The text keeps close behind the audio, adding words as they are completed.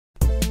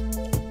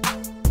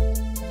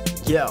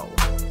Yo,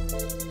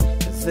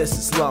 this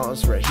is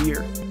Lalambz right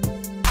here.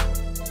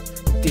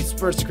 These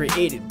words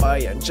created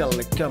by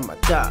Angelica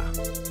Mata.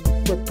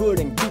 We're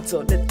putting beats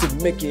on it to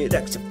make it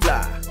extra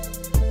fly.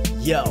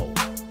 Yo,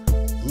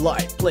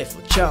 light,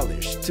 playful,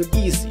 challenge, too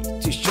easy,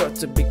 too short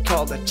to be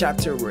called a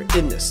chapter or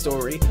in the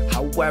story.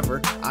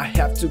 However, I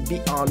have to be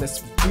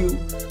honest with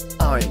you,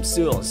 I am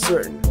still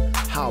uncertain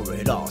how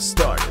it all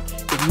started.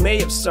 It may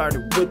have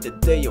started with the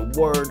day, a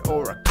word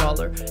or a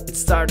color. It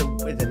started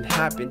with and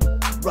happened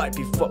right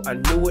before I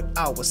knew it.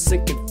 I was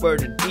sinking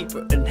further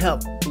deeper and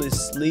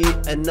helplessly,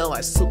 and now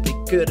I simply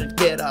couldn't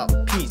get out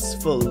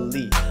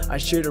peacefully. I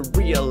should have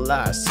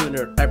realized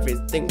sooner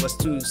everything was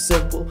too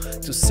simple,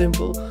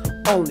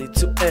 only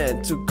to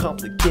end too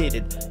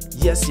complicated.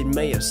 Yes, it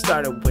may have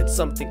started with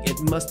something, it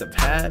must have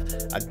had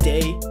a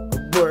day,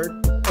 a word,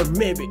 or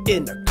maybe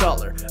in a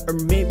color. Or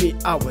maybe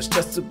I was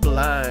just too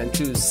blind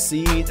to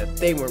see that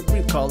they weren't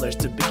real colors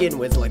to begin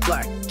with, like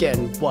black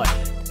and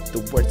white. The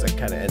words are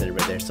kind of ended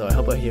right there, so I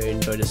hope you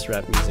enjoy this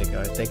rap music.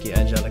 Alright, thank you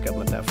Angelica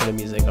Mata for the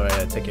music.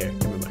 Alright, take care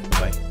everybody.